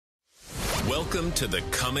Welcome to the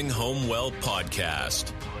Coming Home Well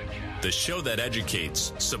podcast, the show that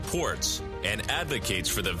educates, supports, and advocates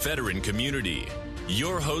for the veteran community.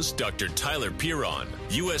 Your host, Dr. Tyler Piron,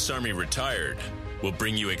 U.S. Army retired, will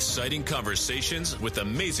bring you exciting conversations with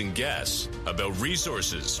amazing guests about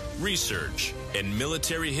resources, research, and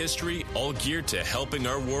military history, all geared to helping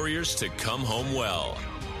our warriors to come home well.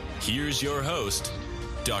 Here's your host,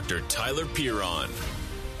 Dr. Tyler Piron.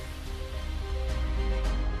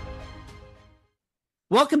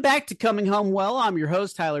 Welcome back to Coming Home Well. I'm your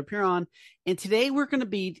host, Tyler Piron, and today we're going to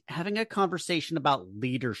be having a conversation about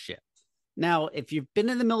leadership. Now, if you've been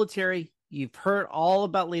in the military, you've heard all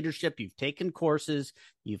about leadership, you've taken courses,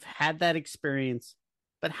 you've had that experience,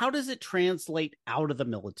 but how does it translate out of the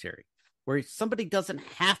military, where somebody doesn't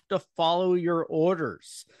have to follow your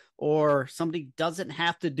orders, or somebody doesn't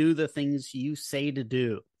have to do the things you say to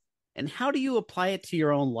do? And how do you apply it to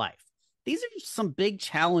your own life? These are some big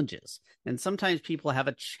challenges, and sometimes people have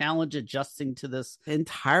a challenge adjusting to this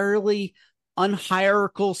entirely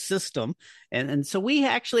unhierarchical system. And so we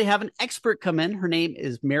actually have an expert come in. Her name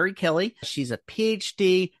is Mary Kelly. She's a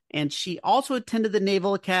PhD, and she also attended the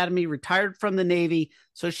Naval Academy, retired from the Navy.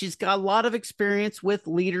 So she's got a lot of experience with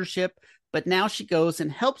leadership, but now she goes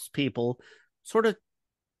and helps people sort of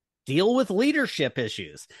deal with leadership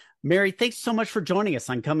issues. Mary, thanks so much for joining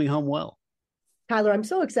us on Coming Home Well. Tyler, I'm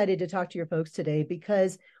so excited to talk to your folks today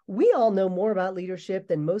because we all know more about leadership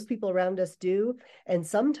than most people around us do. And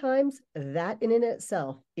sometimes that in and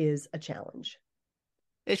itself is a challenge.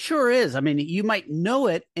 It sure is. I mean, you might know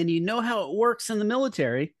it and you know how it works in the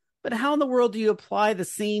military, but how in the world do you apply the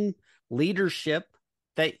same leadership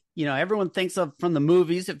that, everyone thinks of from the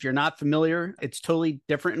movies? If you're not familiar, it's totally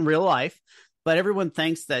different in real life. But everyone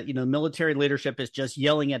thinks that, military leadership is just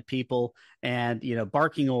yelling at people and,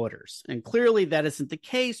 barking orders. And clearly that isn't the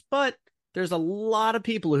case, but there's a lot of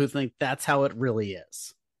people who think that's how it really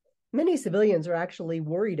is. Many civilians are actually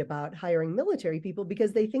worried about hiring military people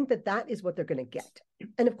because they think that that is what they're going to get.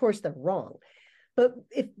 And of course, they're wrong. But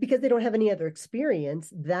because they don't have any other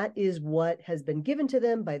experience, that is what has been given to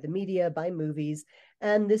them by the media, by movies.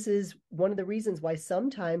 And this is one of the reasons why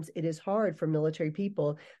sometimes it is hard for military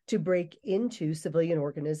people to break into civilian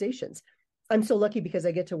organizations. I'm so lucky because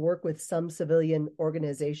I get to work with some civilian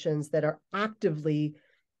organizations that are actively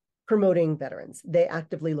promoting veterans. They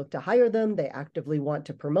actively look to hire them. They actively want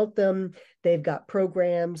to promote them. They've got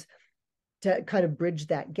programs to kind of bridge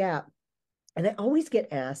that gap. And I always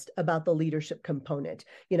get asked about the leadership component.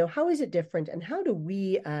 How is it different? And how do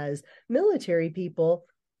we as military people,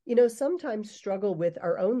 sometimes struggle with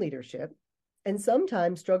our own leadership and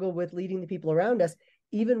sometimes struggle with leading the people around us,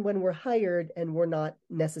 even when we're hired and we're not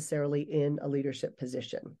necessarily in a leadership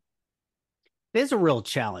position. There's a real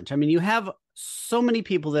challenge. I mean, you have so many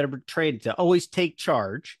people that are trained to always take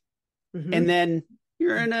charge. Mm-hmm. And then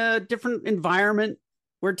you're in a different environment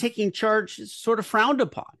where taking charge is sort of frowned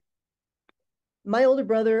upon. My older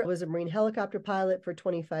brother was a Marine helicopter pilot for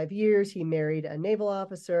 25 years. He married a naval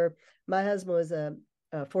officer. My husband was a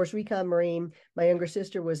Force Recon Marine. My younger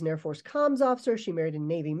sister was an Air Force comms officer. She married a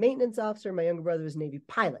Navy maintenance officer. My younger brother was a Navy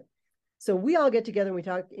pilot. So we all get together and we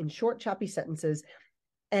talk in short, choppy sentences.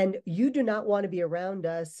 And you do not want to be around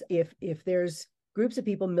us if there's groups of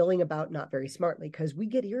people milling about not very smartly, because we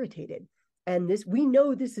get irritated. And we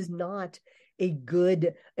know this is not a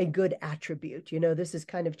good attribute. This is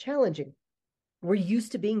kind of challenging. We're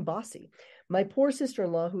used to being bossy. My poor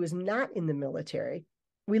sister-in-law, who is not in the military,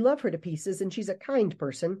 we love her to pieces and she's a kind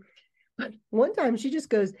person. But one time she just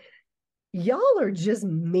goes, "Y'all are just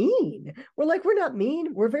mean." We're like, "We're not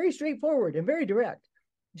mean. We're very straightforward and very direct."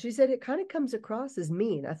 She said, "It kind of comes across as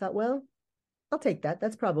mean." I thought, well, I'll take that.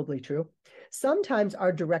 That's probably true. Sometimes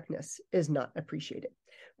our directness is not appreciated.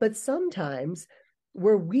 But sometimes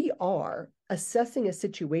where we are assessing a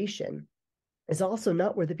situation is also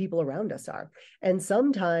not where the people around us are. And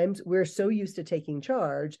sometimes we're so used to taking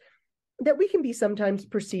charge that we can be sometimes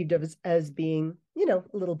perceived as being, a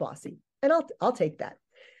little bossy. And I'll take that.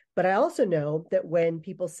 But I also know that when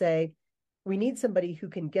people say, "We need somebody who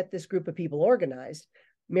can get this group of people organized,"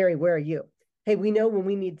 Mary, where are you? Hey, we know when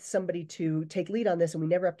we need somebody to take lead on this and we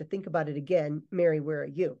never have to think about it again. Mary, where are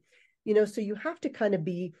you? So you have to kind of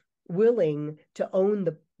be willing to own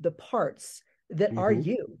the parts that are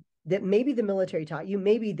you, that maybe the military taught you,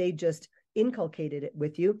 maybe they just inculcated it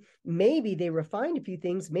with you, maybe they refined a few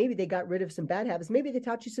things, maybe they got rid of some bad habits, maybe they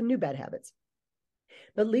taught you some new bad habits.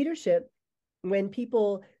 But leadership, when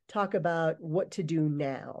people talk about what to do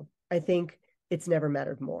now, I think it's never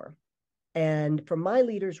mattered more. And for my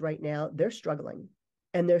leaders right now, they're struggling.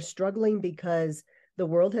 And they're struggling because the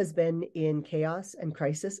world has been in chaos and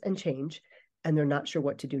crisis and change, and they're not sure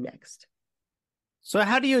what to do next. So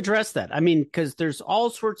how do you address that? I mean, because there's all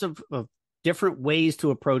sorts of different ways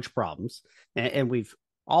to approach problems, and we've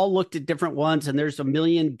all looked at different ones, and there's a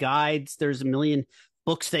million guides, there's a million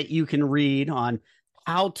books that you can read on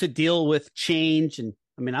how to deal with change. And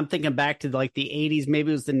I mean, I'm thinking back to like the 80s,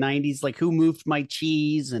 maybe it was the 90s, like Who Moved My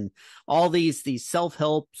Cheese and all these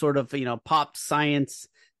self-help sort of, pop science.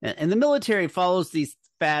 And the military follows these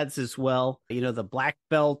fads as well, the black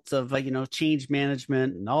belt of, change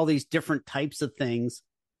management and all these different types of things.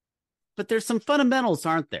 But there's some fundamentals,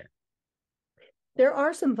 aren't there? There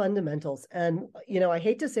are some fundamentals. And, I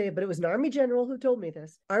hate to say it, but it was an Army general who told me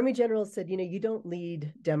this. Army general said, you don't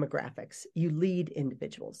lead demographics, you lead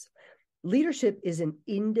individuals. Leadership is an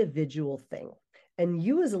individual thing. And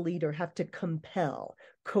you as a leader have to compel,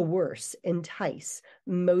 coerce, entice,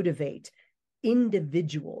 motivate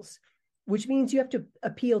individuals, which means you have to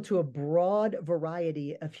appeal to a broad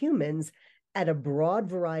variety of humans at a broad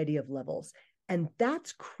variety of levels. And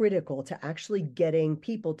that's critical to actually getting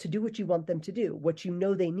people to do what you want them to do, what you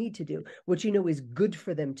know they need to do, what you know is good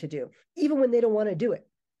for them to do, even when they don't want to do it.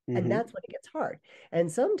 Mm-hmm. And that's when it gets hard. And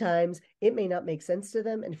sometimes it may not make sense to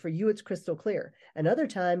them. And for you, it's crystal clear. And other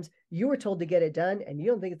times you were told to get it done and you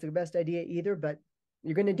don't think it's the best idea either, but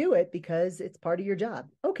you're going to do it because it's part of your job.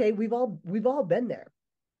 Okay, we've all been there.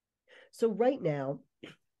 So right now,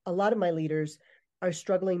 a lot of my leaders are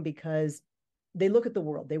struggling because they look at the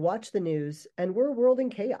world, they watch the news, and we're a world in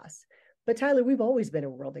chaos. But Tyler, we've always been a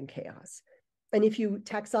world in chaos. And if you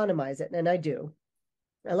taxonomize it, and I do,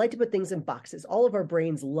 I like to put things in boxes. All of our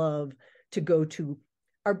brains love to go to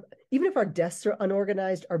even if our desks are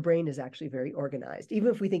unorganized, our brain is actually very organized, even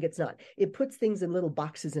if we think it's not. It puts things in little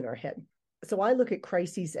boxes in our head. So I look at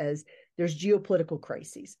crises as there's geopolitical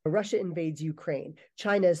crises. Russia invades Ukraine.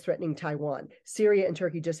 China is threatening Taiwan. Syria and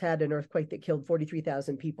Turkey just had an earthquake that killed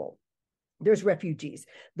 43,000 people. There's refugees.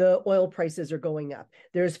 The oil prices are going up.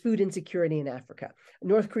 There's food insecurity in Africa.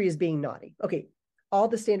 North Korea is being naughty. Okay, all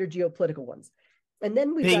the standard geopolitical ones. And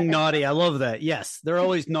then we being naughty. I love that. Yes, they're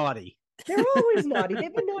always naughty. They're always naughty.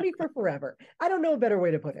 They've been naughty for forever. I don't know a better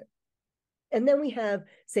way to put it. And then we have,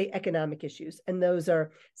 say, economic issues. And those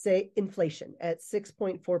are, say, inflation at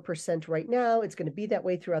 6.4% right now. It's going to be that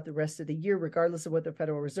way throughout the rest of the year, regardless of what the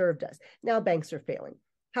Federal Reserve does. Now banks are failing.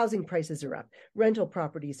 Housing prices are up. Rental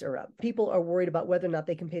properties are up. People are worried about whether or not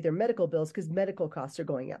they can pay their medical bills because medical costs are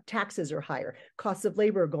going up. Taxes are higher. Costs of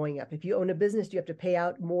labor are going up. If you own a business, you have to pay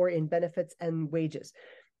out more in benefits and wages.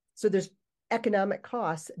 So there's economic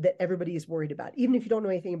costs that everybody is worried about, even if you don't know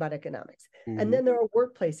anything about economics. Mm-hmm. And then there are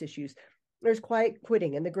workplace issues. There's quiet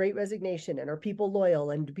quitting and the Great Resignation. And are people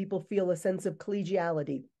loyal? And do people feel a sense of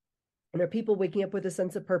collegiality? And are people waking up with a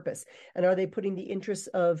sense of purpose? And are they putting the interests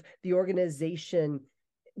of the organization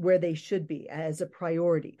where they should be as a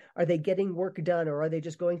priority? Are they getting work done, or are they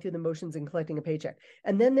just going through the motions and collecting a paycheck?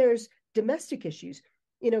 And then there's domestic issues,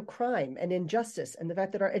 crime and injustice, and the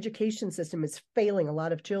fact that our education system is failing a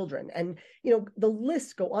lot of children. And, the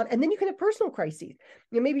lists go on. And then you can have personal crises.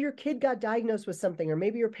 Maybe your kid got diagnosed with something, or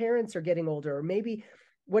maybe your parents are getting older, or maybe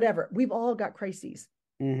whatever. We've all got crises.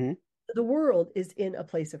 Mm-hmm. The world is in a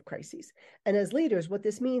place of crises. And as leaders, what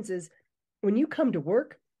this means is when you come to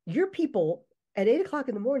work, your people at 8 o'clock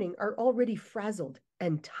in the morning are already frazzled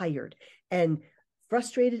and tired and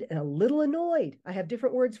frustrated and a little annoyed. I have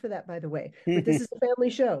different words for that, by the way, but this is a family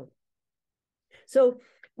show. So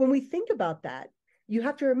when we think about that, you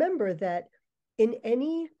have to remember that in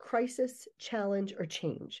any crisis, challenge, or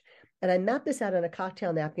change, and I mapped this out on a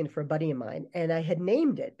cocktail napkin for a buddy of mine, and I had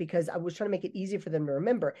named it because I was trying to make it easier for them to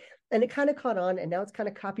remember. And it kind of caught on, and now it's kind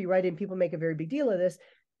of copyrighted, and people make a very big deal of this,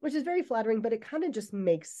 which is very flattering, but it kind of just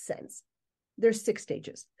makes sense. There's 6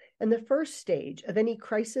 stages. And the first stage of any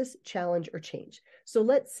crisis, challenge, or change. So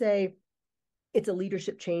let's say it's a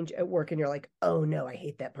leadership change at work and you're like, oh no, I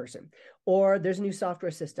hate that person. Or there's a new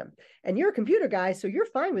software system and you're a computer guy, so you're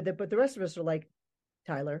fine with it. But the rest of us are like,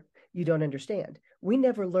 Tyler, you don't understand. We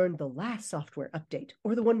never learned the last software update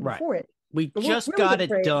or the one before it. We just got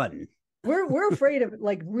it done. We're afraid of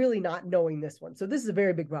really not knowing this one. So this is a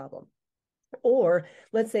very big problem. Or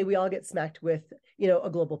let's say we all get smacked with, a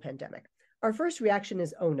global pandemic. Our first reaction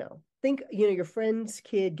is, oh no. Think, your friend's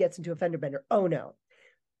kid gets into a fender bender. Oh no.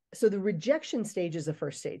 So the rejection stage is the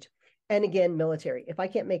first stage. And again, military. If I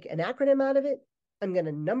can't make an acronym out of it, I'm going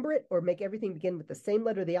to number it or make everything begin with the same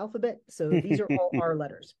letter of the alphabet. So these are all our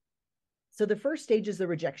letters. So the first stage is the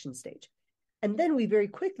rejection stage. And then we very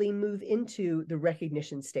quickly move into the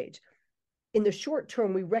recognition stage. In the short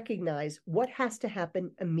term, we recognize what has to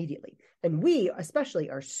happen immediately. And we especially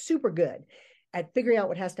are super good at figuring out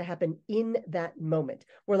what has to happen in that moment.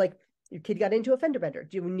 We're like, Your kid got into a fender bender.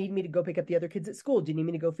 Do you need me to go pick up the other kids at school? Do you need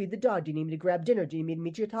me to go feed the dog? Do you need me to grab dinner? Do you need me to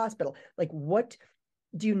meet you at the hospital? Like, what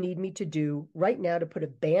do you need me to do right now to put a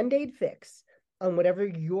Band-Aid fix on whatever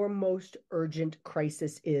your most urgent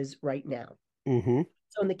crisis is right now? Mm-hmm.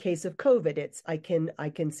 So in the case of COVID, it's I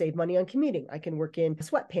can save money on commuting. I can work in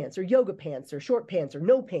sweatpants or yoga pants or short pants or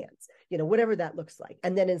no pants, whatever that looks like.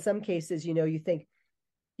 And then in some cases, you think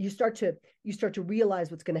you start to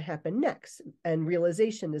realize what's going to happen next. And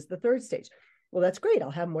realization is the third stage. Well, that's great.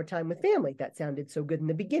 I'll have more time with family. That sounded so good in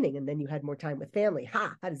the beginning. And then you had more time with family.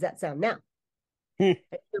 How does that sound now? The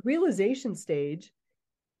realization stage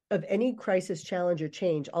of any crisis, challenge, or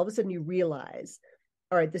change, all of a sudden you realize,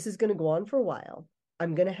 all right, this is going to go on for a while.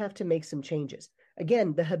 I'm going to have to make some changes.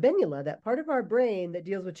 Again, the habenula, that part of our brain that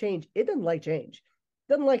deals with change, it doesn't like change.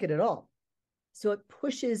 It doesn't like it at all. So it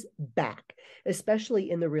pushes back, especially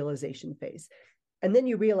in the realization phase. And then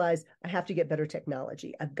you realize, I have to get better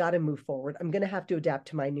technology. I've got to move forward. I'm going to have to adapt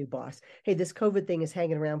to my new boss. Hey, this COVID thing is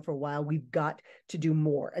hanging around for a while. We've got to do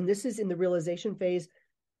more. And this is in the realization phase.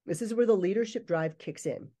 This is where the leadership drive kicks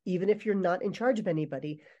in. Even if you're not in charge of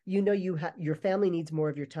anybody, your family needs more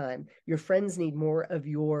of your time. Your friends need more of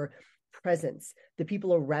your presence. The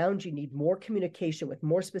people around you need more communication with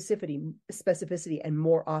more specificity and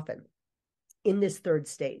more often in this third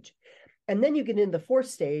stage. And then you get into the fourth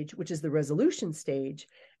stage, which is the resolution stage.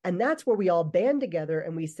 And that's where we all band together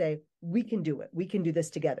and we say, we can do it. We can do this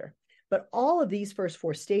together. But all of these first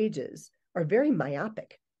four stages are very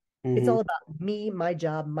myopic. Mm-hmm. It's all about me, my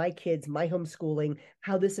job, my kids, my homeschooling,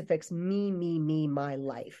 how this affects me, my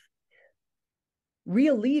life.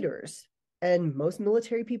 Real leaders, and most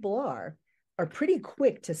military people are pretty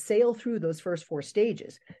quick to sail through those first four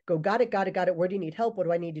stages. Go, got it. Where do you need help? What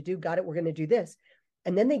do I need to do? Got it. We're going to do this.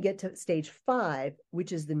 And then they get to stage 5,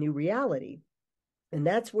 which is the new reality. And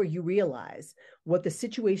that's where you realize what the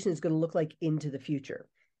situation is going to look like into the future.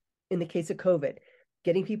 In the case of COVID,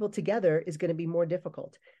 getting people together is going to be more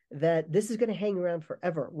difficult. That this is going to hang around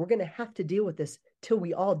forever. We're going to have to deal with this till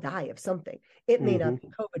we all die of something. It may not be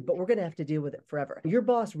COVID, but we're going to have to deal with it forever. Your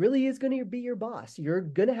boss really is going to be your boss. You're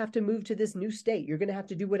going to have to move to this new state. You're going to have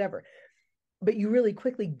to do whatever. But you really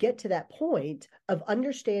quickly get to that point of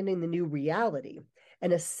understanding the new reality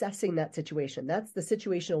and assessing that situation. That's the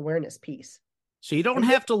situational awareness piece. So you don't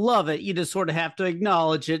have to love it. You just sort of have to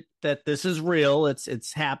acknowledge it, that this is real.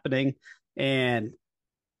 It's happening. And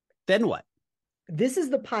then what? This is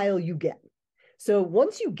the pile you get. So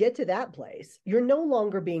once you get to that place, you're no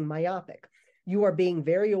longer being myopic. You are being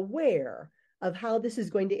very aware of how this is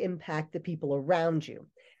going to impact the people around you.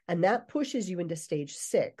 And that pushes you into stage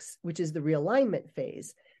 6, which is the realignment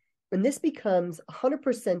phase. And this becomes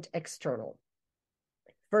 100% external.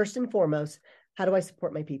 First and foremost, how do I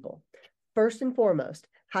support my people? First and foremost,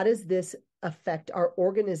 how does this affect our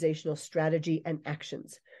organizational strategy and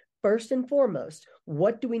actions? First and foremost,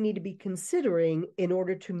 what do we need to be considering in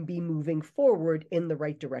order to be moving forward in the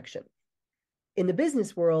right direction? In the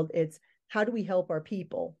business world, it's how do we help our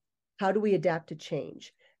people? How do we adapt to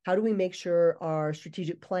change? How do we make sure our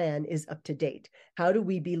strategic plan is up to date? How do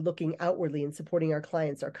we be looking outwardly and supporting our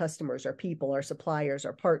clients, our customers, our people, our suppliers,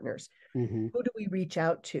 our partners? Mm-hmm. Who do we reach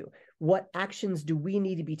out to? What actions do we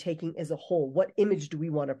need to be taking as a whole? What image do we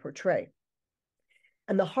want to portray?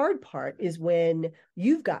 And the hard part is when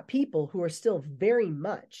you've got people who are still very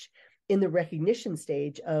much in the recognition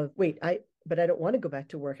stage of, but I don't want to go back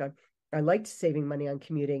to work. I liked saving money on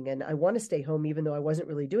commuting and I want to stay home even though I wasn't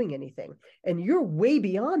really doing anything. And you're way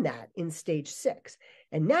beyond that in stage 6.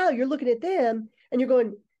 And now you're looking at them and you're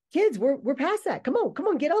going, kids, we're past that. Come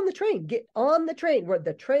on, get on the train. Get on the train where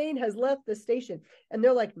the train has left the station. And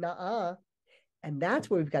they're like, nah. And that's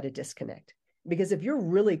where we've got to disconnect. Because if you're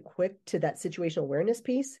really quick to that situational awareness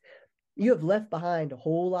piece, you have left behind a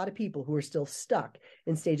whole lot of people who are still stuck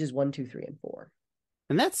in stages 1, 2, 3, and 4.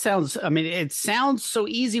 And that sounds, it sounds so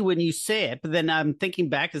easy when you say it, but then I'm thinking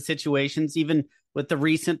back to situations, even with the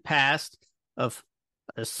recent past of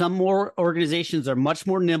some more organizations are much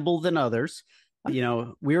more nimble than others. We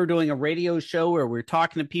were doing a radio show where we were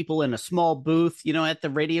talking to people in a small booth, at the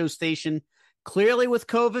radio station. Clearly with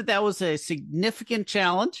COVID, that was a significant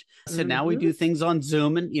challenge. So now we do things on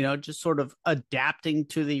Zoom and, just sort of adapting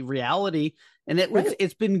to the reality. And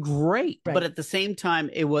it's been great. Right. But at the same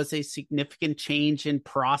time, it was a significant change in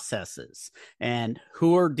processes and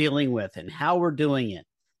who we're dealing with and how we're doing it.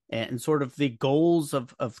 And sort of the goals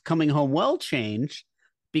of coming home well changed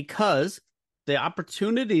because the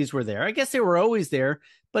opportunities were there. I guess they were always there,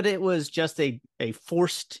 but it was just a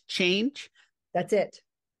forced change. That's it.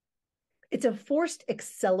 It's a forced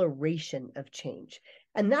acceleration of change.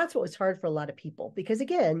 And that's what was hard for a lot of people because,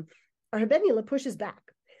 again, our habenula pushes back.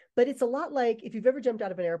 But it's a lot like if you've ever jumped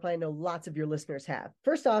out of an airplane, I know lots of your listeners have.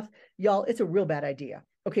 First off, y'all, it's a real bad idea.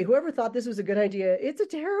 Okay, whoever thought this was a good idea, it's a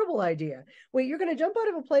terrible idea. Wait, you're going to jump out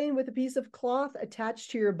of a plane with a piece of cloth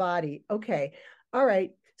attached to your body. Okay, all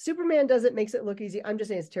right. Superman does it, makes it look easy. I'm just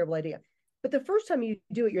saying it's a terrible idea. But the first time you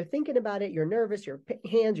do it, you're thinking about it, you're nervous, your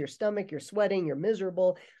hands, your stomach, you're sweating, you're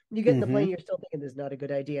miserable. You get in the plane, you're still thinking this is not a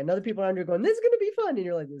good idea. And other people are under going, this is going to be fun. And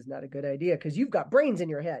you're like, this is not a good idea because you've got brains in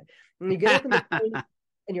your head. And you get up in the plane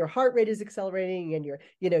and your heart rate is accelerating and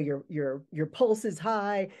your pulse is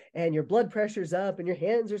high and your blood pressure's up and your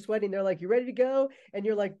hands are sweating. They're like, you ready to go? And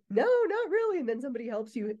you're like, no, not really. And then somebody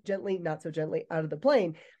helps you gently, not so gently, out of the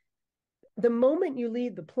plane. The moment you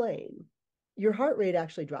leave the plane, your heart rate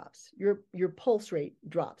actually drops. Your pulse rate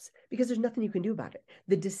drops because there's nothing you can do about it.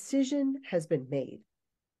 The decision has been made.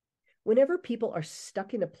 Whenever people are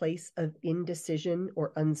stuck in a place of indecision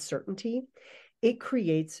or uncertainty, it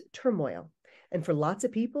creates turmoil. And for lots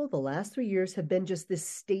of people, the last 3 years have been just this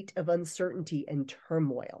state of uncertainty and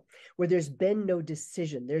turmoil where there's been no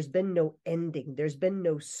decision, there's been no ending, there's been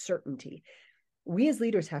no certainty. We as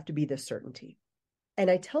leaders have to be the certainty. And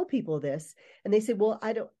I tell people this, and they say, well,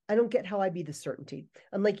 I don't get how I be the certainty.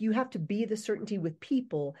 I'm like, you have to be the certainty with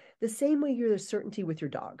people the same way you're the certainty with your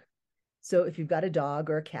dog. So if you've got a dog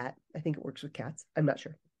or a cat, I think it works with cats. I'm not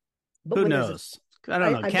sure. But who knows? I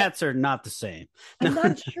don't know. Cats are not the same. I'm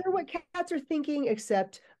not sure what cats are thinking,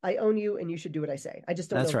 except I own you and you should do what I say. I just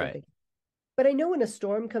don't know. That's right. But I know when a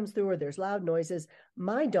storm comes through or there's loud noises,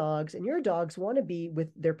 my dogs and your dogs want to be with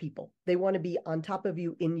their people. They want to be on top of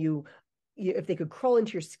you, in you. If they could crawl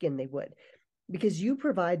into your skin, they would, because you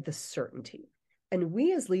provide the certainty. And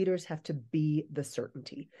we as leaders have to be the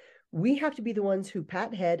certainty. We have to be the ones who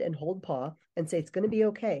pat head and hold paw and say, it's going to be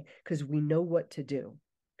okay, because we know what to do.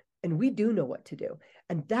 And we do know what to do.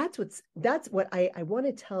 And that's what I want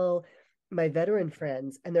to tell my veteran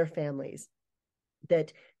friends and their families,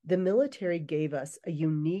 that the military gave us a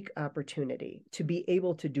unique opportunity to be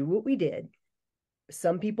able to do what we did.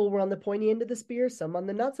 Some people were on the pointy end of the spear, some on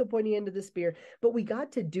the not so pointy end of the spear, but we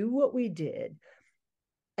got to do what we did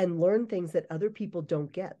and learn things that other people don't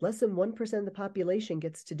get. Less than 1% of the population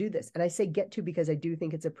gets to do this. And I say get to because I do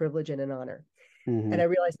think it's a privilege and an honor. And I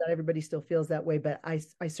realize not everybody still feels that way, but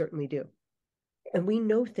I certainly do. And we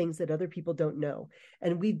know things that other people don't know.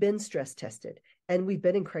 And we've been stress tested and we've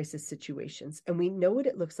been in crisis situations and we know what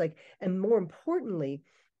it looks like. And more importantly,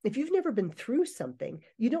 if you've never been through something,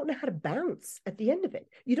 you don't know how to bounce at the end of it.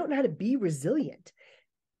 You don't know how to be resilient.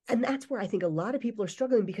 And that's where I think a lot of people are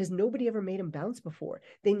struggling, because nobody ever made them bounce before.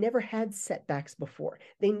 They never had setbacks before.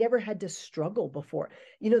 They never had to struggle before.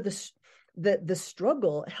 You know, the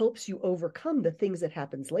struggle helps you overcome the things that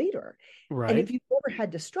happens later. Right. And if you've never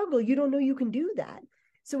had to struggle, you don't know you can do that.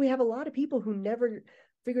 So we have a lot of people who never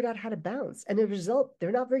figured out how to bounce. And as a result,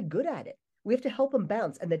 they're not very good at it. We have to help them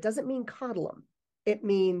bounce. And that doesn't mean coddle them. It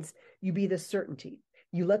means you be the certainty.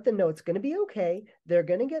 You let them know it's going to be okay. They're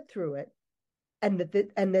going to get through it. And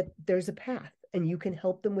that there's a path and you can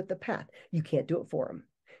help them with the path. You can't do it for them.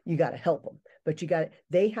 You got to help them, but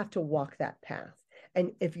they have to walk that path.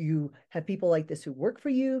 And if you have people like this who work for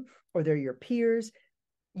you or they're your peers,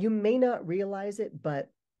 you may not realize it, but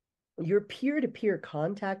your peer-to-peer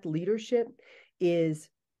contact leadership is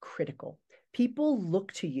critical. People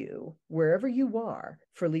look to you wherever you are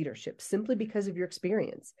for leadership simply because of your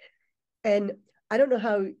experience. And I don't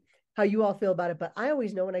know how you all feel about it, but I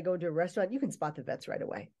always know when I go into a restaurant, you can spot the vets right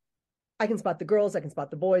away. I can spot the girls, I can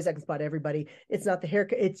spot the boys, I can spot everybody. It's not the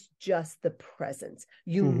haircut, it's just the presence.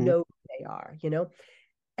 You know who they are, you know?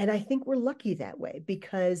 And I think we're lucky that way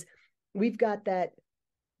because we've got that.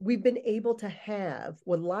 We've been able to have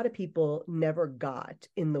what a lot of people never got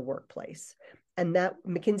in the workplace. And that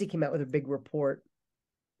McKinsey came out with a big report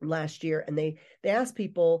last year, and they asked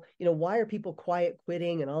people, you know, why are people quiet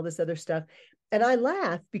quitting and all this other stuff? And I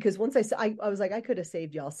laughed because once I was like, I could have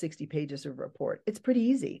saved y'all 60 pages of report. It's pretty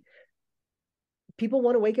easy. People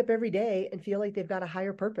want to wake up every day and feel like they've got a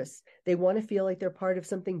higher purpose. They want to feel like they're part of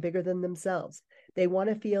something bigger than themselves. They want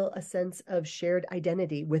to feel a sense of shared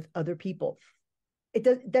identity with other people.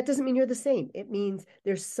 That doesn't mean you're the same. It means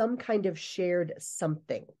there's some kind of shared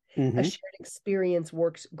something. A shared experience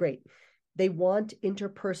works great. They want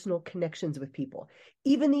interpersonal connections with people.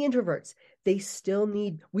 Even the introverts,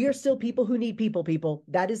 we are still people who need people.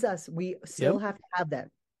 That is us. We still have to have that.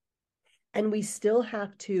 And we still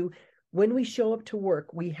have to, when we show up to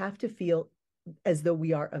work, we have to feel as though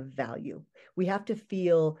we are of value. We have to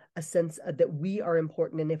feel a sense that we are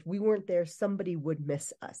important. And if we weren't there, somebody would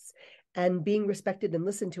miss us. And being respected and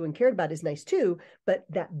listened to and cared about is nice too, but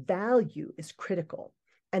that value is critical.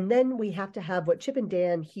 And then we have to have what Chip and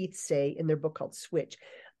Dan Heath say in their book called Switch,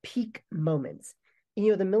 peak moments.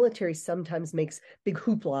 The military sometimes makes big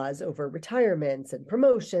hooplas over retirements and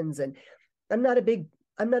promotions, and I'm not a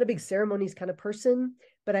big ceremonies kind of person,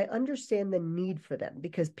 but I understand the need for them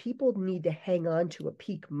because people need to hang on to a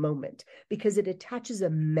peak moment because it attaches a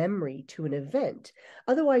memory to an event.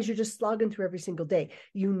 Otherwise, you're just slogging through every single day.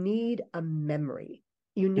 You need a memory.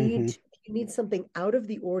 You need something out of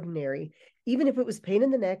the ordinary, even if it was pain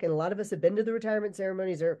in the neck. And a lot of us have been to the retirement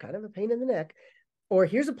ceremonies. They're kind of a pain in the neck. Or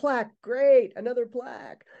here's a plaque. Great, another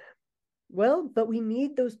plaque. Well, but we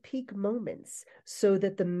need those peak moments so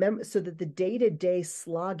that the day-to-day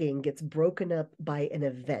slogging gets broken up by an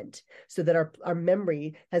event, so that our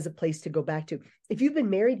memory has a place to go back to. If you've been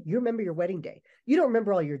married, you remember your wedding day. You don't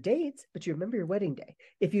remember all your dates, but you remember your wedding day.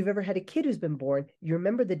 If you've ever had a kid who's been born, you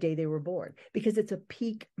remember the day they were born because it's a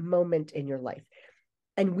peak moment in your life.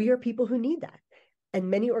 And we are people who need that. And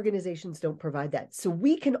many organizations don't provide that. So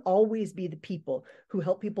we can always be the people who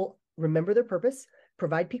help people remember their purpose,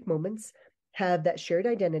 provide peak moments, have that shared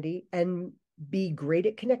identity, and be great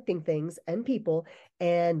at connecting things and people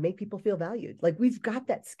and make people feel valued. Like, we've got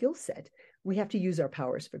that skill set. We have to use our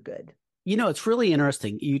powers for good. It's really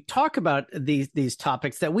interesting. You talk about these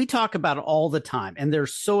topics that we talk about all the time, and they're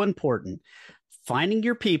so important. Finding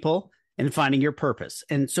your people and finding your purpose.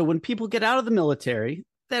 And so when people get out of the military,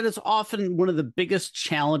 that is often one of the biggest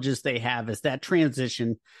challenges they have is that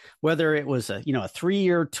transition, whether it was a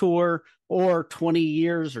 3-year tour or 20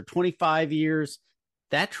 years or 25 years.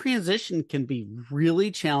 That transition can be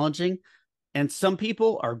really challenging. And some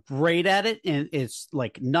people are great at it, and it's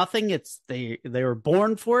like nothing. They were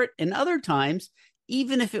born for it. And other times,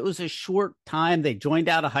 even if it was a short time, they joined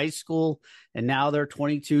out of high school and now they're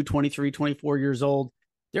 22, 23, 24 years old.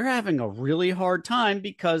 They're having a really hard time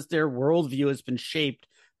because their worldview has been shaped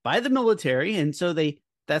by the military. And so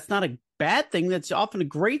that's not a bad thing. That's often a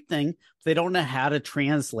great thing. They don't know how to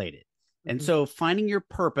translate it. And so finding your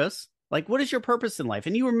purpose, like, what is your purpose in life?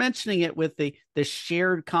 And you were mentioning it with the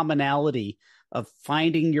shared commonality of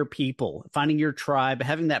finding your people, finding your tribe,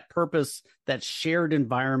 having that purpose, that shared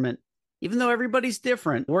environment, even though everybody's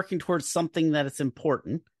different, working towards something that is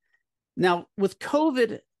important. Now, with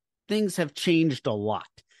COVID, things have changed a lot.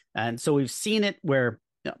 And so we've seen it where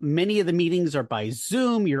many of the meetings are by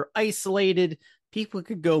Zoom. You're isolated. People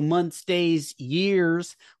could go months, days,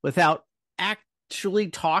 years without actually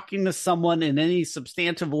talking to someone in any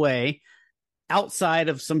substantive way outside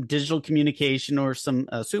of some digital communication or some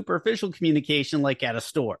superficial communication like at a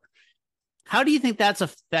store. How do you think that's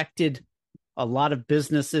affected a lot of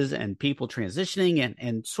businesses and people transitioning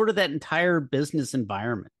and sort of that entire business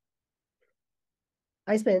environment?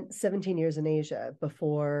 I spent 17 years in Asia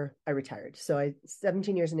before I retired. So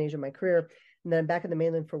 17 years in Asia, my career, and then I'm back in the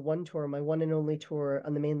mainland for one tour, my one and only tour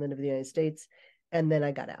on the mainland of the United States. And then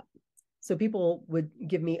I got out. So people would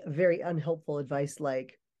give me very unhelpful advice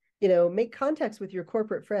like, make contacts with your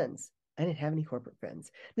corporate friends. I didn't have any corporate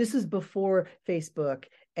friends. This was before Facebook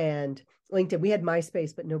and LinkedIn. We had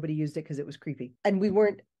MySpace, but nobody used it because it was creepy. And we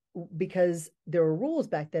weren't, because there were rules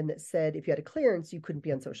back then that said if you had a clearance, you couldn't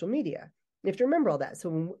be on social media. You have to remember all that. So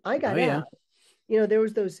when I got out,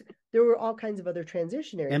 there were all kinds of other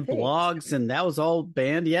transitionary and things. Blogs, and that was all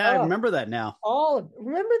banned. Yeah, I remember that now.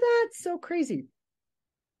 Remember that? So crazy.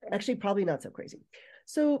 Actually, probably not so crazy.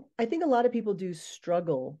 So I think a lot of people do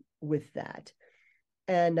struggle with that.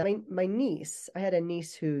 And my niece, I had a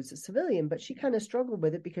niece who's a civilian, but she kind of struggled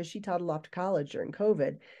with it because she toddled off to college during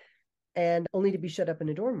COVID and only to be shut up in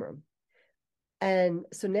a dorm room. And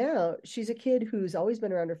so now she's a kid who's always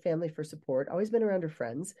been around her family for support, always been around her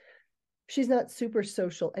friends. She's not super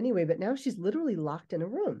social anyway, but now she's literally locked in a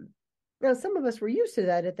room. Now, some of us were used to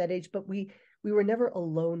that at that age, but we were never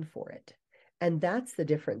alone for it. And that's the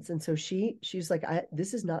difference. And so she's like,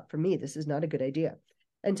 this is not for me. This is not a good idea.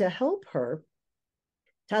 And to help her,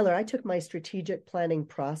 Tyler, I took my strategic planning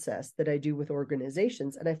process that I do with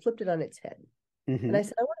organizations and I flipped it on its head. Mm-hmm. And I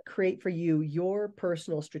said, I want to create for you your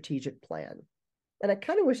personal strategic plan. And I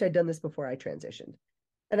kind of wish I'd done this before I transitioned.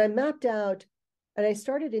 And I mapped out, and I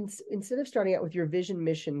started, instead of starting out with your vision,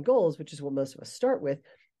 mission, goals, which is what most of us start with,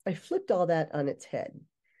 I flipped all that on its head.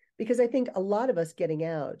 Because I think a lot of us getting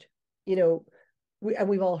out,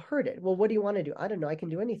 we've all heard it. Well, what do you want to do? I don't know. I can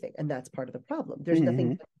do anything. And that's part of the problem. There's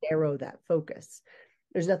nothing to narrow that focus.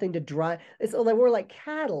 There's nothing to drive. We're like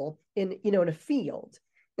cattle in a field.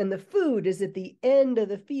 And the food is at the end of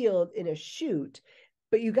the field in a chute.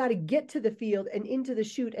 But you got to get to the field and into the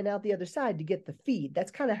chute and out the other side to get the feed.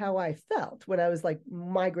 That's kind of how I felt when I was like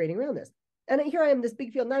migrating around this. And here I am, this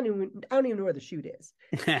big field, and I don't even know where the chute is.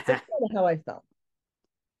 So that's kind of how I felt.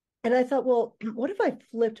 And I thought, well, what if I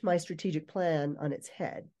flipped my strategic plan on its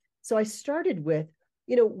head? So I started with,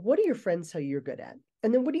 what do your friends tell you you're good at?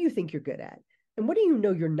 And then what do you think you're good at? And what do you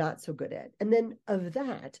know you're not so good at? And then of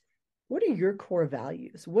that, what are your core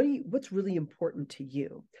values? What's really important to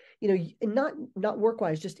you? And not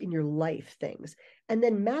work-wise, just in your life things. And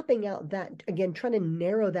then mapping out that, again, trying to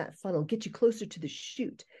narrow that funnel, get you closer to the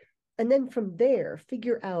shoot. And then from there,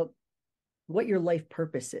 figure out what your life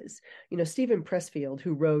purpose is. Stephen Pressfield,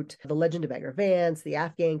 who wrote The Legend of Bagger Vance, the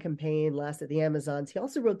Afghan campaign, Last of the Amazons, he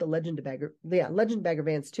also wrote Legend of Bagger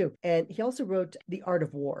Vance too. And he also wrote The Art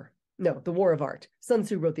of War. No, The War of Art. Sun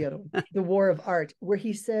Tzu wrote the other one, The War of Art, where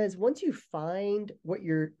he says, once you find what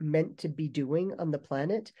you're meant to be doing on the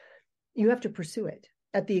planet, you have to pursue it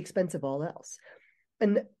at the expense of all else.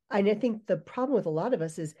 And I think the problem with a lot of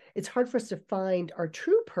us is it's hard for us to find our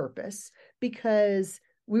true purpose because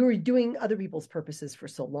we were doing other people's purposes for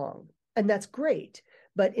so long. And that's great.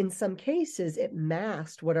 But in some cases, it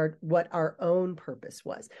masked what our own purpose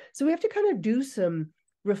was. So we have to kind of do some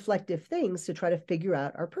reflective things to try to figure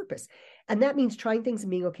out our purpose. And that means trying things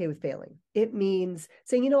and being okay with failing. It means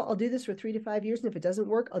saying, I'll do this for 3 to 5 years. And if it doesn't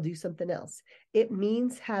work, I'll do something else. It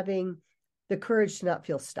means having the courage to not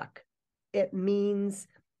feel stuck. It means,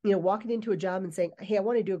 walking into a job and saying, hey, I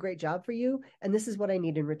want to do a great job for you. And this is what I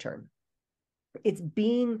need in return. It's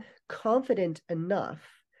being confident enough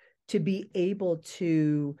to be able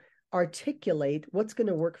to articulate what's going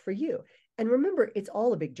to work for you. And remember, it's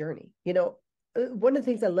all a big journey. One of the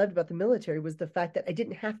things I loved about the military was the fact that I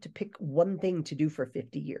didn't have to pick one thing to do for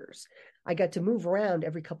 50 years. I got to move around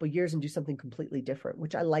every couple of years and do something completely different,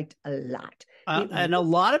 which I liked a lot. And a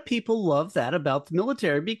lot of people love that about the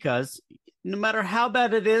military because no matter how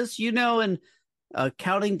bad it is, and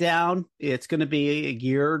counting down, it's going to be a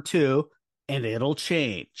year or two and it'll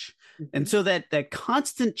change. Mm-hmm. And so that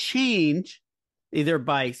constant change, either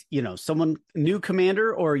by, someone new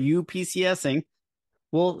commander or you PCSing,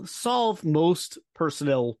 will solve most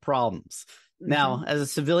personnel problems. Mm-hmm. Now, as a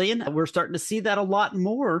civilian, we're starting to see that a lot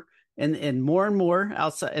more and more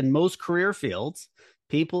outside in most career fields.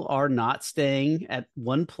 People are not staying at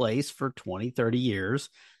one place for 20, 30 years.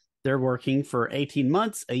 They're working for 18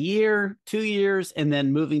 months, a year, 2 years, and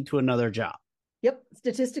then moving to another job. Yep.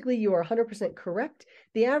 Statistically, you are 100% correct.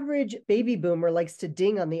 The average baby boomer likes to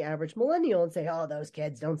ding on the average millennial and say, oh, those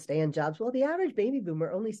kids don't stay in jobs. Well, the average baby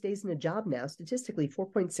boomer only stays in a job now, statistically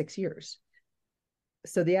 4.6 years.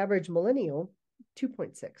 So the average millennial,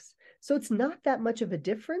 2.6. So it's not that much of a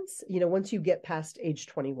difference, once you get past age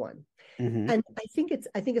 21. Mm-hmm. And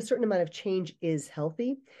I think a certain amount of change is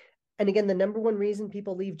healthy. And again, the number one reason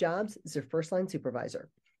people leave jobs is their first line supervisor.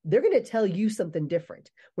 They're going to tell you something different.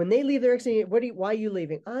 When they leave their why are you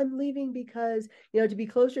leaving? I'm leaving because, to be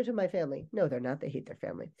closer to my family. No, they're not. They hate their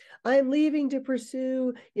family. I'm leaving to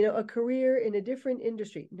pursue, a career in a different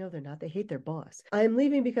industry. No, they're not. They hate their boss. I'm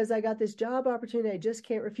leaving because I got this job opportunity I just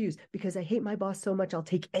can't refuse because I hate my boss so much. I'll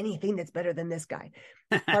take anything that's better than this guy.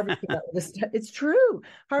 Harvard came out with this. It's true.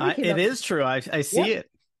 It is true. I see it.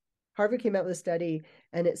 Harvard came out with a study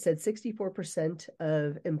and it said 64%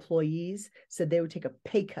 of employees said they would take a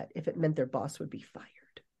pay cut if it meant their boss would be fired.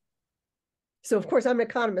 So of course I'm an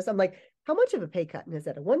economist. I'm like, how much of a pay cut? And is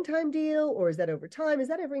that a one-time deal or is that over time? Is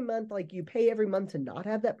that every month? Like you pay every month to not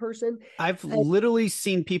have that person? I've literally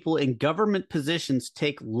seen people in government positions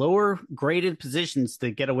take lower graded positions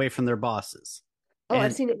to get away from their bosses. Oh, and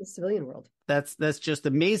I've seen it in the civilian world. That's just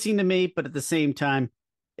amazing to me. But at the same time,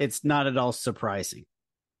 it's not at all surprising.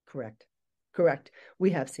 Correct. We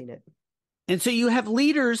have seen it. And so you have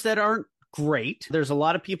leaders that aren't great. There's a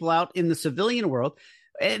lot of people out in the civilian world.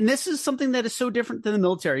 And this is something that is so different than the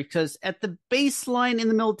military, because at the baseline in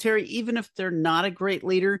the military, even if they're not a great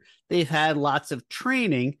leader, they've had lots of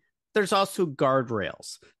training. There's also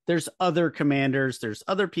guardrails. There's other commanders. There's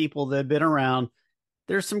other people that have been around.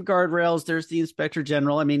 There's some guardrails. There's the inspector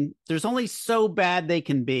general. I mean, there's only so bad they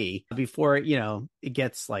can be before, it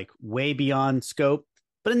gets like way beyond scope.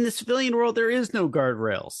 But in the civilian world, there is no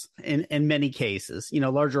guardrails in many cases.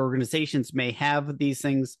 Larger organizations may have these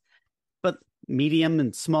things, but medium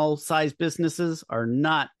and small size businesses are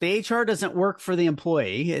not. The HR doesn't work for the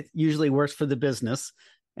employee. It usually works for the business,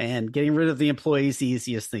 and getting rid of the employee is the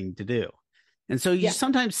easiest thing to do. And so you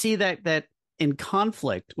sometimes see that in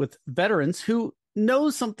conflict with veterans who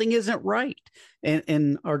know something isn't right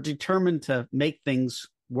and are determined to make things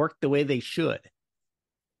work the way they should.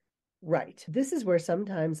 Right. This is where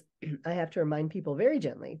sometimes I have to remind people very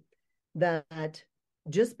gently that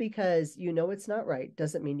just because it's not right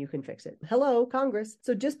doesn't mean you can fix it. Hello, Congress.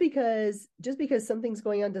 So just because something's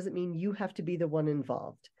going on doesn't mean you have to be the one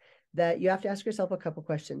involved. That you have to ask yourself a couple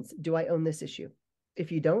questions. Do I own this issue?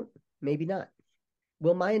 If you don't, maybe not.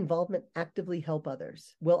 Will my involvement actively help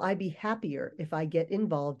others? Will I be happier if I get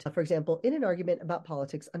involved, for example, in an argument about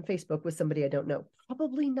politics on Facebook with somebody I don't know?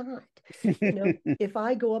 Probably not. If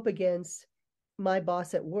I go up against my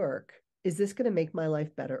boss at work, is this going to make my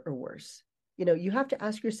life better or worse? You have to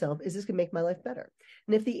ask yourself, is this going to make my life better?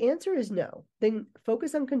 And if the answer is no, then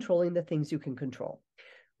focus on controlling the things you can control.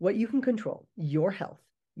 What you can control: your health,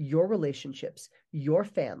 your relationships, your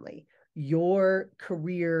family, your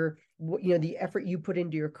career, the effort you put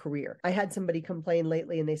into your career. I had somebody complain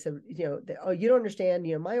lately and they said, oh, you don't understand,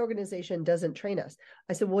 my organization doesn't train us.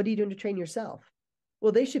 I said, what are you doing to train yourself?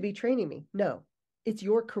 Well, they should be training me. No, it's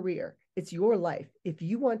your career. It's your life. If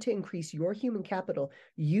you want to increase your human capital,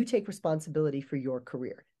 you take responsibility for your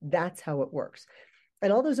career. That's how it works.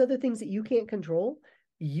 And all those other things that you can't control,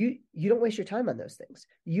 you don't waste your time on those things.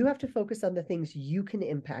 You have to focus on the things you can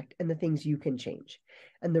impact and the things you can change.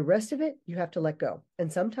 And the rest of it, you have to let go.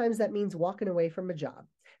 And sometimes that means walking away from a job.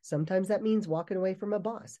 Sometimes that means walking away from a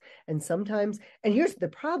boss. And here's the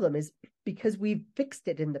problem is, because we've fixed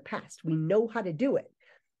it in the past, we know how to do it.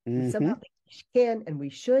 Somehow we can and we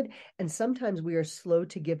should. And sometimes we are slow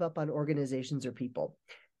to give up on organizations or people.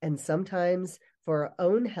 And sometimes for our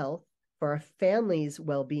own health, for our family's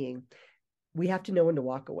well-being, we have to know when to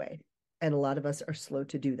walk away. And a lot of us are slow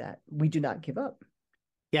to do that. We do not give up.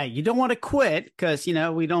 Yeah, you don't want to quit because,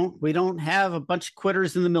 we don't have a bunch of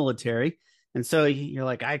quitters in the military. And so you're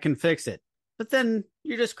like, I can fix it. But then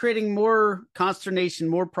you're just creating more consternation,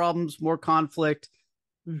 more problems, more conflict.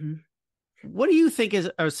 Mm-hmm. What do you think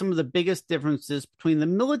are some of the biggest differences between the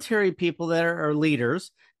military people that are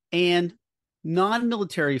leaders and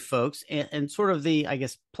non-military folks, and sort of the, I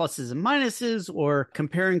guess, pluses and minuses, or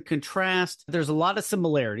compare and contrast? There's a lot of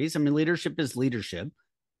similarities. I mean, leadership is leadership.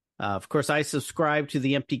 Of course, I subscribe to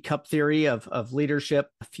the empty cup theory of leadership.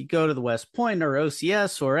 If you go to the West Point or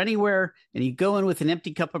OCS or anywhere and you go in with an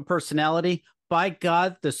empty cup of personality, by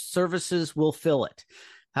God, the services will fill it.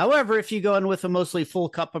 However, if you go in with a mostly full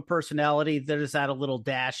cup of personality, there's that a little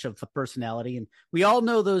dash of personality. And we all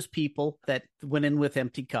know those people that went in with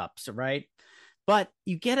empty cups, right? But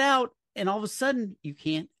you get out and all of a sudden you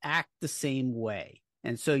can't act the same way.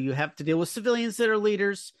 And so you have to deal with civilians that are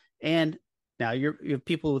leaders. And now you have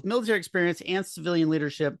people with military experience and civilian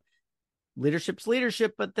leadership. Leadership's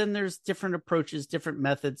leadership, but then there's different approaches, different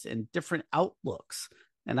methods, and different outlooks.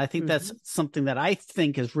 And I think that's something that I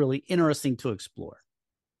think is really interesting to explore.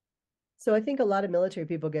 So I think a lot of military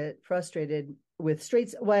people get frustrated with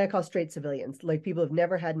what I call straight civilians, like people who've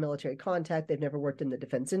never had military contact. They've never worked in the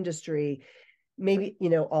defense industry, maybe,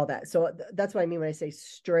 all that. So that's what I mean when I say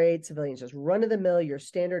straight civilians, just run of the mill, your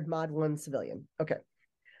standard Mod 1 civilian. Okay.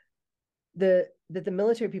 The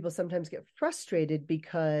military people sometimes get frustrated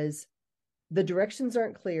because the directions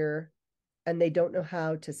aren't clear and they don't know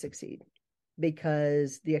how to succeed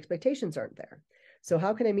because the expectations aren't there. So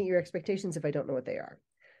how can I meet your expectations if I don't know what they are?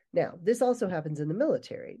 Now, this also happens in the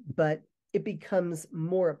military, but it becomes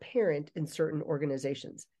more apparent in certain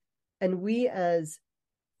organizations. And we as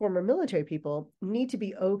former military people need to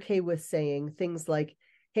be okay with saying things like,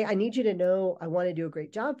 hey, I need you to know I want to do a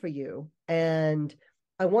great job for you. And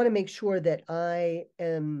I want to make sure that I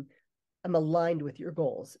am aligned with your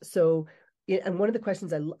goals. So, and one of the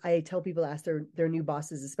questions I tell people ask their new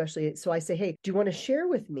bosses, especially, so I say, hey, do you want to share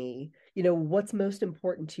with me, what's most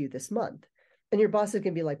important to you this month? And your boss is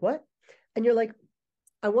going to be like, what? And you're like,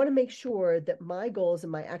 I want to make sure that my goals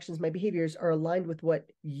and my actions, my behaviors are aligned with what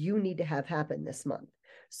you need to have happen this month.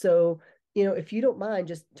 So, if you don't mind,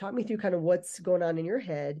 just talk me through kind of what's going on in your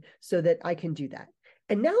head so that I can do that.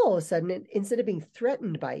 And now all of a sudden, instead of being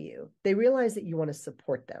threatened by you, they realize that you want to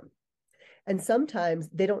support them. And sometimes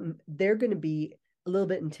they're going to be a little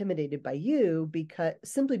bit intimidated by you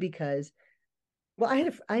because well,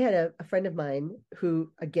 I had a friend of mine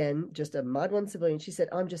who, again, just a Mod 1 civilian. She said,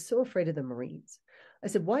 I'm just so afraid of the Marines. I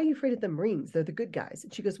said, why are you afraid of the Marines? They're the good guys.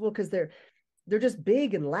 And she goes, well, because they're just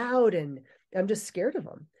big and loud and I'm just scared of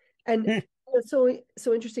them. And it's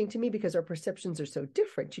so interesting to me because our perceptions are so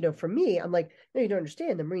different. For me, I'm like, no, you don't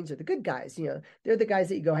understand. The Marines are the good guys. They're the guys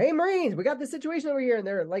that you go, hey, Marines, we got this situation over here. And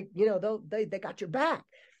they're like, they got your back.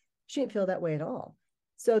 She didn't feel that way at all.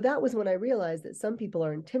 So that was when I realized that some people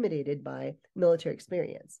are intimidated by military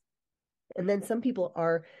experience. And then some people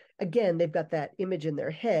are, again, they've got that image in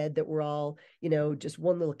their head that we're all, just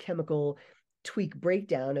one little chemical tweak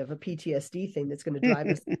breakdown of a PTSD thing that's going to drive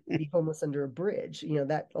us to be homeless under a bridge.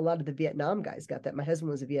 That a lot of the Vietnam guys got that. My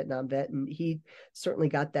husband was a Vietnam vet and he certainly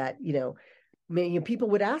got that, people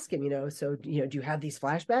would ask him, so, do you have these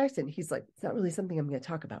flashbacks? And he's like, it's not really something I'm going to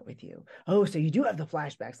talk about with you. Oh, so you do have the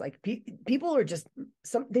flashbacks. Like people are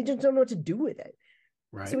they just don't know what to do with it.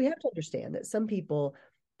 So we have to understand that some people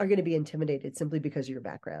are going to be intimidated simply because of your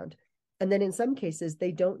background. And then in some cases,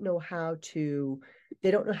 they don't know how to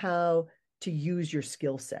use your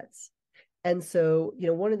skill sets. And so,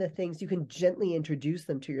 one of the things, you can gently introduce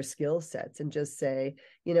them to your skill sets and just say,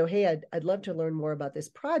 hey, I'd love to learn more about this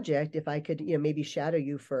project. If I could, maybe shadow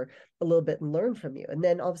you for a little bit and learn from you. And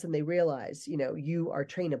then all of a sudden they realize, you are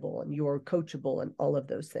trainable and you're coachable and all of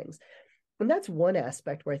those things. And that's one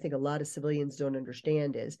aspect where I think a lot of civilians don't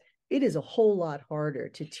understand is it is a whole lot harder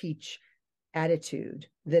to teach attitude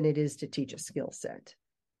than it is to teach a skill set.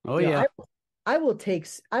 Oh, yeah. I will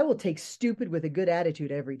take stupid with a good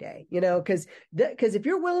attitude every day, because if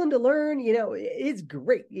you're willing to learn, it's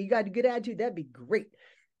great. You got a good attitude, that'd be great.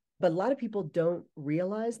 But a lot of people don't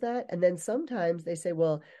realize that. And then sometimes they say,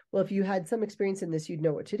 well, if you had some experience in this, you'd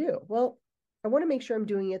know what to do. Well, I want to make sure I'm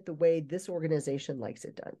doing it the way this organization likes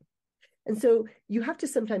it done. And so you have to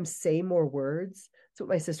sometimes say more words. That's what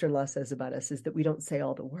my sister-in-law says about us, is that we don't say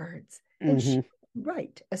all the words. And she's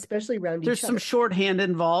right, especially around There's each other. some shorthand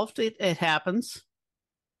involved. It happens.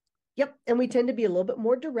 Yep. And we tend to be a little bit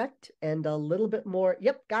more direct and a little bit more,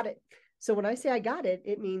 yep, got it. So when I say I got it,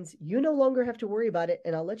 it means you no longer have to worry about it.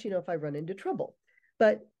 And I'll let you know if I run into trouble.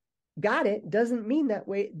 But got it doesn't mean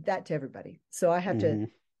that to everybody. So I have to,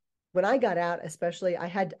 when I got out, especially, I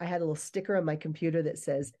had a little sticker on my computer that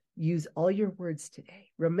says, use all your words today.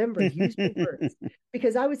 Remember, use your words.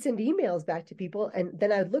 Because I would send emails back to people and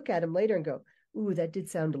then I'd look at them later and go, ooh, that did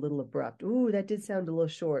sound a little abrupt. Ooh, that did sound a little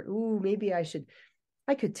short. Ooh, maybe I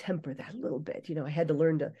could temper that a little bit. I had to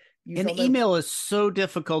learn to use an email is so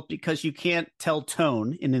difficult because you can't tell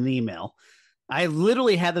tone in an email. I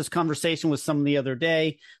literally had this conversation with someone the other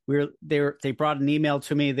day where they brought an email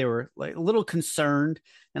to me. They were like a little concerned.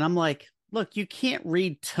 And I'm like, look, you can't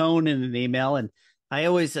read tone in an email. And I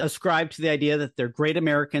always ascribe to the idea that they're great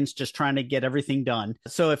Americans just trying to get everything done.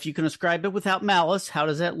 So if you can ascribe it without malice, how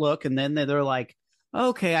does that look? And then they're like,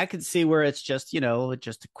 okay, I can see where it's just,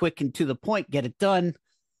 just a quick and to the point, get it done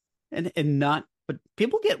and not, but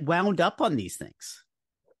people get wound up on these things.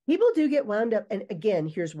 People do get wound up. And again,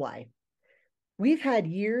 here's why. We've had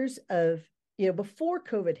years of, before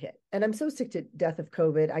COVID hit, and I'm so sick to death of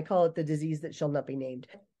COVID. I call it the disease that shall not be named.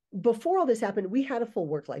 Before all this happened, we had a full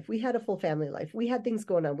work life. We had a full family life. We had things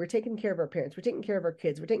going on. We're taking care of our parents. We're taking care of our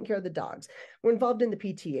kids. We're taking care of the dogs. We're involved in the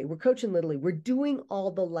PTA. We're coaching Little League. We're doing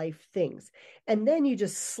all the life things. And then you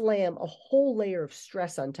just slam a whole layer of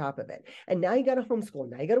stress on top of it. And now you got to homeschool.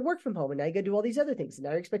 Now you got to work from home. And now you got to do all these other things. And now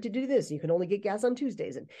you're expected to do this. And you can only get gas on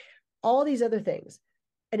Tuesdays and all these other things.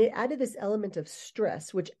 And it added this element of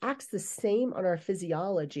stress, which acts the same on our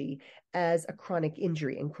physiology as a chronic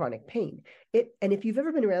injury and chronic pain. And if you've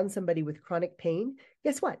ever been around somebody with chronic pain,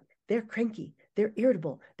 guess what? They're cranky, they're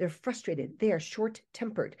irritable, they're frustrated, they are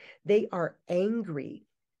short-tempered, they are angry.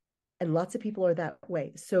 And lots of people are that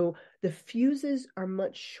way. So the fuses are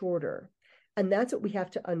much shorter. And that's what we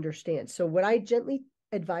have to understand. So what I gently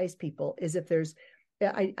advise people is if there's,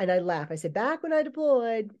 I laugh, I say, back when I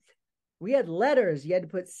deployed, we had letters. You had to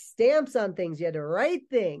put stamps on things. You had to write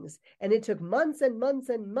things. And it took months and months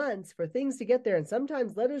and months for things to get there. And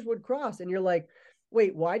sometimes letters would cross. And you're like,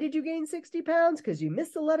 wait, why did you gain 60 pounds? Because you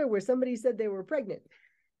missed the letter where somebody said they were pregnant.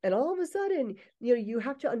 And all of a sudden, you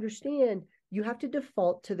have to understand, you have to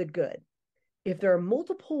default to the good. If there are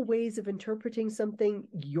multiple ways of interpreting something,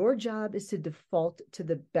 your job is to default to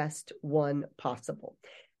the best one possible.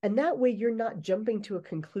 And that way you're not jumping to a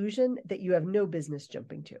conclusion that you have no business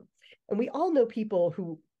jumping to. And we all know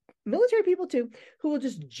people military people too, who will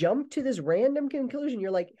just jump to this random conclusion.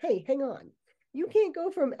 You're like, hey, hang on. You can't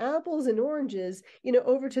go from apples and oranges,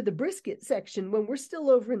 over to the brisket section when we're still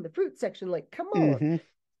over in the fruit section. Like, come on,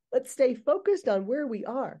 let's stay focused on where we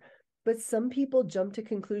are. But some people jump to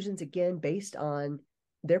conclusions again, based on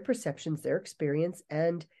their perceptions, their experience,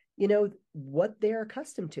 and, what they're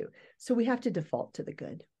accustomed to. So we have to default to the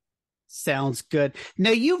good. Sounds good.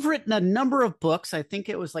 Now, you've written a number of books. I think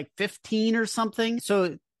it was like 15 or something.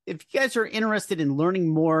 So if you guys are interested in learning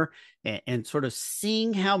more and sort of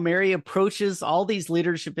seeing how Mary approaches all these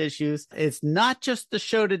leadership issues, it's not just the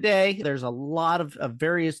show today. There's a lot of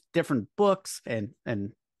various different books and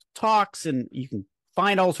talks, and you can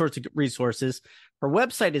find all sorts of resources. Her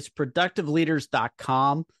website is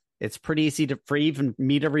productiveleaders.com. It's pretty easy for even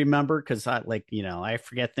me to remember because I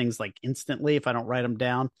forget things like instantly if I don't write them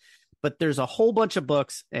down. But there's a whole bunch of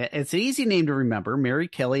books. It's an easy name to remember, Mary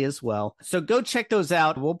Kelly as well. So go check those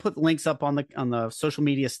out. We'll put links up on the social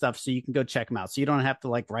media stuff so you can go check them out. So you don't have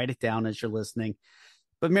to write it down as you're listening.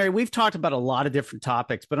 But Mary, we've talked about a lot of different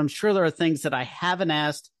topics, but I'm sure there are things that I haven't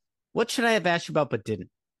asked. What should I have asked you about but didn't?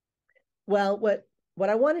 Well, what what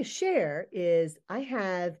I want to share is I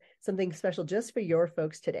have something special just for your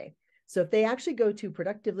folks today. So if they actually go to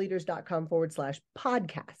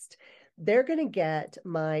productiveleaders.com/podcast, they're going to get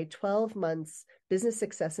my 12 months business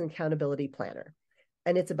success and accountability planner.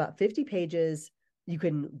 And it's about 50 pages. You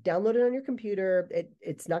can download it on your computer.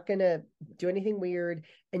 It's not going to do anything weird.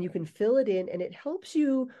 And you can fill it in, and it helps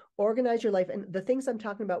you organize your life. And the things I'm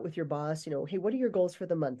talking about with your boss, hey, what are your goals for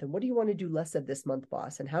the month? And what do you want to do less of this month,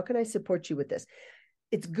 boss? And how can I support you with this?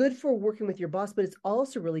 It's good for working with your boss, but it's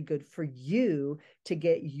also really good for you to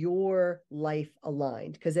get your life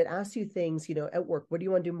aligned, because it asks you things, at work. What do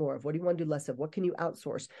you want to do more of? What do you want to do less of? What can you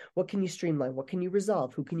outsource? What can you streamline? What can you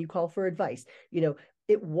resolve? Who can you call for advice?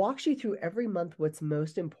 It walks you through every month what's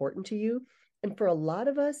most important to you. And for a lot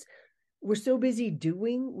of us, we're so busy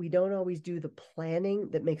doing, we don't always do the planning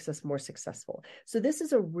that makes us more successful. So this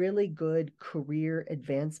is a really good career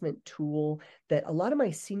advancement tool that a lot of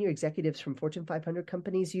my senior executives from Fortune 500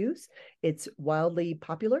 companies use. It's wildly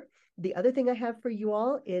popular. The other thing I have for you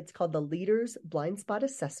all, it's called the Leaders Blind Spot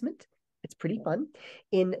Assessment. It's pretty fun.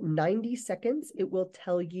 In 90 seconds, it will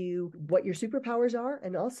tell you what your superpowers are,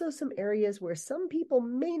 and also some areas where some people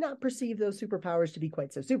may not perceive those superpowers to be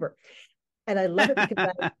quite so super. And I love it because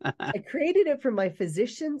I created it for my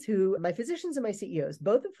physicians and my CEOs,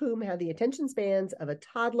 both of whom have the attention spans of a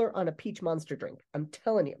toddler on a peach monster drink. I'm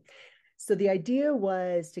telling you. So the idea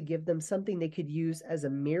was to give them something they could use as a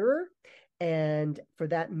mirror. And for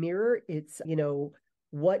that mirror, it's,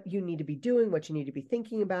 what you need to be doing, what you need to be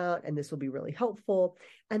thinking about, and this will be really helpful.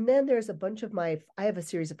 And then there's a bunch of I have a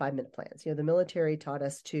series of 5-minute plans. The military taught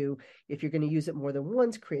us to, if you're going to use it more than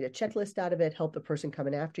once, create a checklist out of it, help the person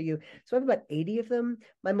coming after you. So I have about 80 of them.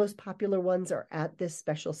 My most popular ones are at this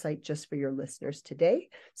special site just for your listeners today.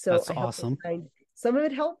 So That's I hope awesome. you find some of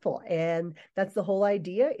it helpful. And that's the whole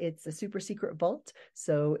idea. It's a super secret vault.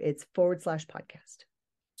 So it's /podcast.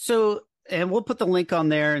 So, and we'll put the link on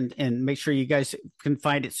there and make sure you guys can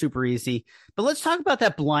find it super easy. But let's talk about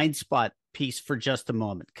that blind spot piece for just a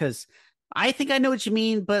moment, because I think I know what you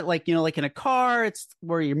mean. But like in a car, it's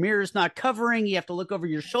where your mirror's not covering. You have to look over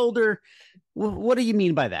your shoulder. What do you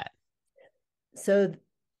mean by that? So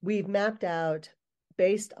we've mapped out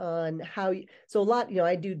based on so a lot,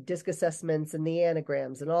 I do DISC assessments and the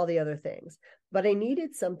anagrams and all the other things, but I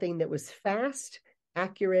needed something that was fast,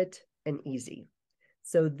 accurate, and easy.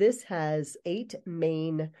 So this has 8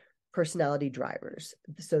 main personality drivers.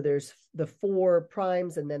 So there's the 4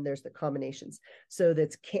 primes, and then there's the combinations. So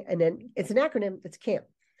and then it's an acronym. It's CAMP.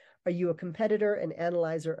 Are you a competitor, an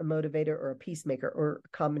analyzer, a motivator, or a peacemaker, or a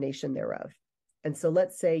combination thereof? And so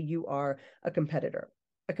let's say you are a competitor.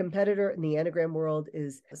 A competitor in the Enneagram world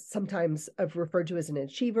is sometimes referred to as an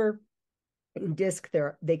achiever. In DISC,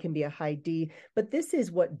 they can be a high D, but this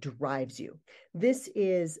is what drives you. This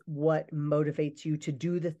is what motivates you to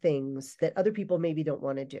do the things that other people maybe don't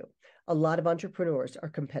want to do. A lot of entrepreneurs are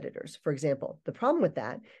competitors, for example. The problem with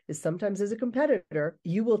that is sometimes as a competitor,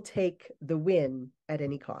 you will take the win at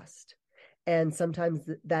any cost. And sometimes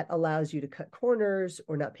that allows you to cut corners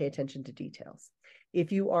or not pay attention to details.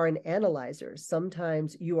 If you are an analyzer,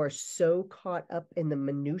 sometimes you are so caught up in the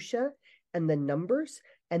minutia and the numbers,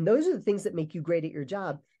 and those are the things that make you great at your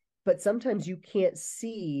job. But sometimes you can't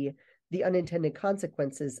see the unintended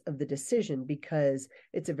consequences of the decision because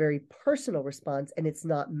it's a very personal response and it's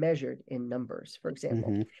not measured in numbers, for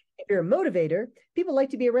example. Mm-hmm. If you're a motivator, people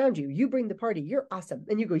like to be around you. You bring the party. You're awesome.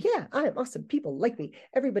 And you go, yeah, I am awesome. People like me.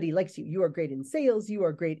 Everybody likes you. You are great in sales. You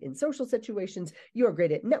are great in social situations. You are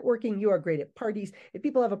great at networking. You are great at parties. If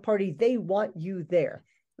people have a party, they want you there.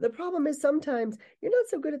 The problem is sometimes you're not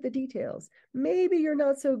so good at the details. Maybe you're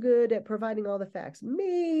not so good at providing all the facts.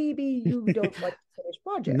 Maybe you don't like to finish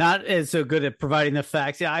projects. Not as so good at providing the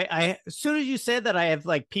facts. Yeah, I as soon as you said that, I have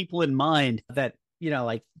like people in mind that,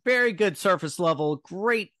 like very good surface level,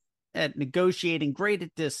 great at negotiating, great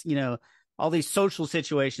at this, all these social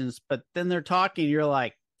situations. But then they're talking, you're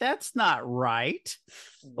like, that's not right.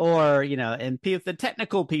 Or, and the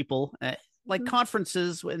technical people, like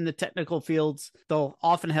conferences in the technical fields, they'll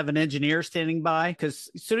often have an engineer standing by, because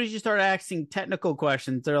as soon as you start asking technical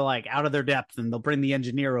questions, they're like out of their depth, and they'll bring the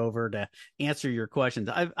engineer over to answer your questions.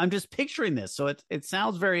 I'm just picturing this. So it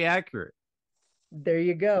sounds very accurate. There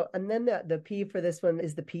you go. And then the P for this one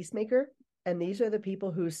is the peacemaker. And these are the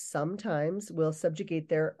people who sometimes will subjugate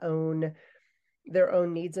their own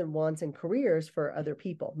needs and wants and careers for other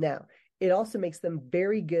people. Now, it also makes them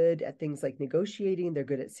very good at things like negotiating. They're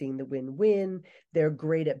good at seeing the win-win. They're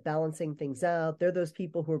great at balancing things out. They're those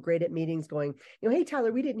people who are great at meetings going, hey,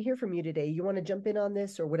 Tyler, we didn't hear from you today. You want to jump in on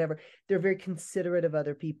this or whatever? They're very considerate of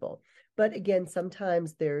other people. But again,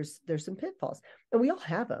 sometimes there's some pitfalls, and we all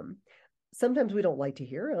have them. sometimes we don't like to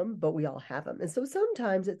hear them, but we all have them. And so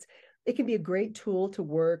sometimes it can be a great tool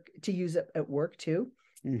to use it at work too.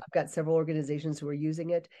 I've got several organizations who are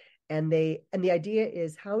using it. And the idea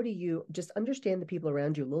is, how do you just understand the people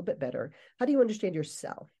around you a little bit better? How do you understand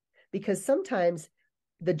yourself? Because sometimes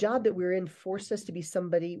the job that we're in forced us to be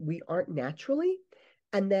somebody we aren't naturally.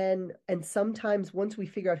 And sometimes once we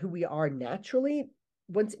figure out who we are naturally,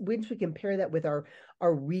 once we compare that with our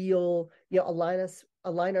real,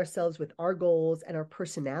 align ourselves with our goals and our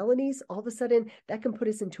personalities, all of a sudden that can put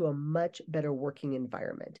us into a much better working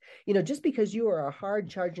environment. Just because you are a hard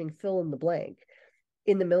charging fill in the blank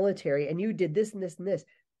in the military and you did this and this and this,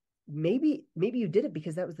 maybe you did it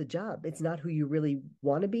because that was the job. It's not who you really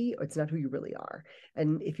want to be, or it's not who you really are.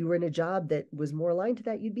 And if you were in a job that was more aligned to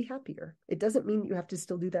that, you'd be happier. It doesn't mean you have to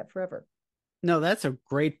still do that forever. No, that's a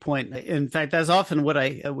great point. In fact, that's often what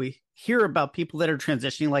we hear about people that are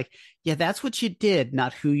transitioning, like, yeah, that's what you did,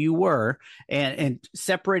 not who you were. And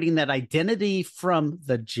separating that identity from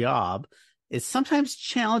the job is sometimes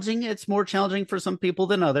challenging. It's more challenging for some people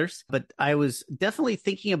than others. But I was definitely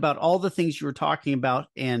thinking about all the things you were talking about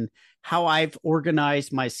and how I've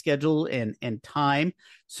organized my schedule and time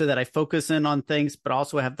so that I focus in on things, but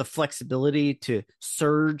also have the flexibility to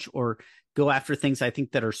surge or go after things I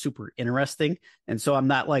think that are super interesting. And so I'm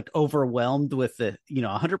not like overwhelmed with the,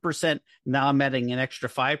 100%. Now I'm adding an extra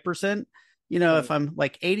 5%. If I'm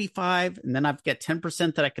like 85 and then I've got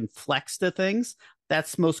 10% that I can flex to things,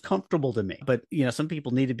 that's most comfortable to me. But, some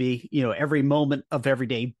people need to be, every moment of every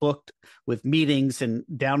day booked with meetings and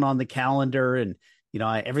down on the calendar and,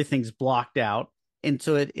 everything's blocked out. And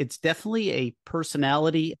so it's definitely a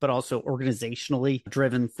personality, but also organizationally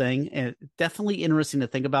driven thing. And definitely interesting to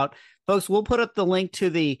think about. Folks, we'll put up the link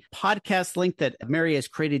to the podcast link that Mary has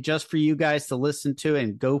created just for you guys to listen to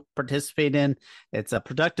and go participate in. It's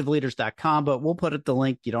productiveleaders.com, but we'll put up the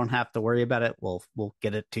link. You don't have to worry about it. We'll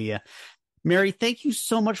get it to you. Mary, thank you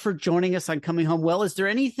so much for joining us on Coming Home Well. Is there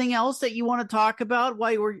anything else that you want to talk about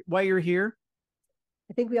while you're here?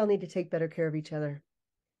 I think we all need to take better care of each other.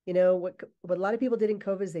 What a lot of people did in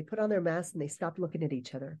COVID is they put on their masks and they stopped looking at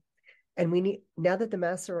each other. And now that the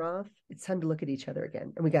masks are off, it's time to look at each other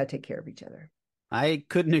again. And we got to take care of each other. I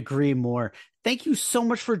couldn't agree more. Thank you so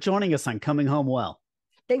much for joining us on Coming Home Well.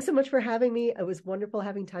 Thanks so much for having me. It was wonderful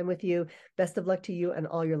having time with you. Best of luck to you and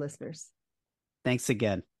all your listeners. Thanks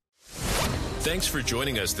again. Thanks for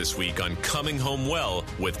joining us this week on Coming Home Well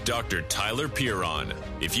with Dr. Tyler Piron.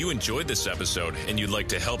 If you enjoyed this episode and you'd like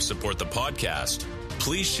to help support the podcast,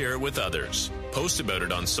 please share it with others, post about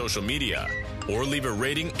it on social media, or leave a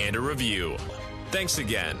rating and a review. Thanks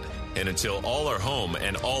again. And until all are home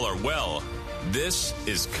and all are well, this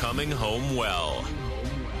is Coming Home Well.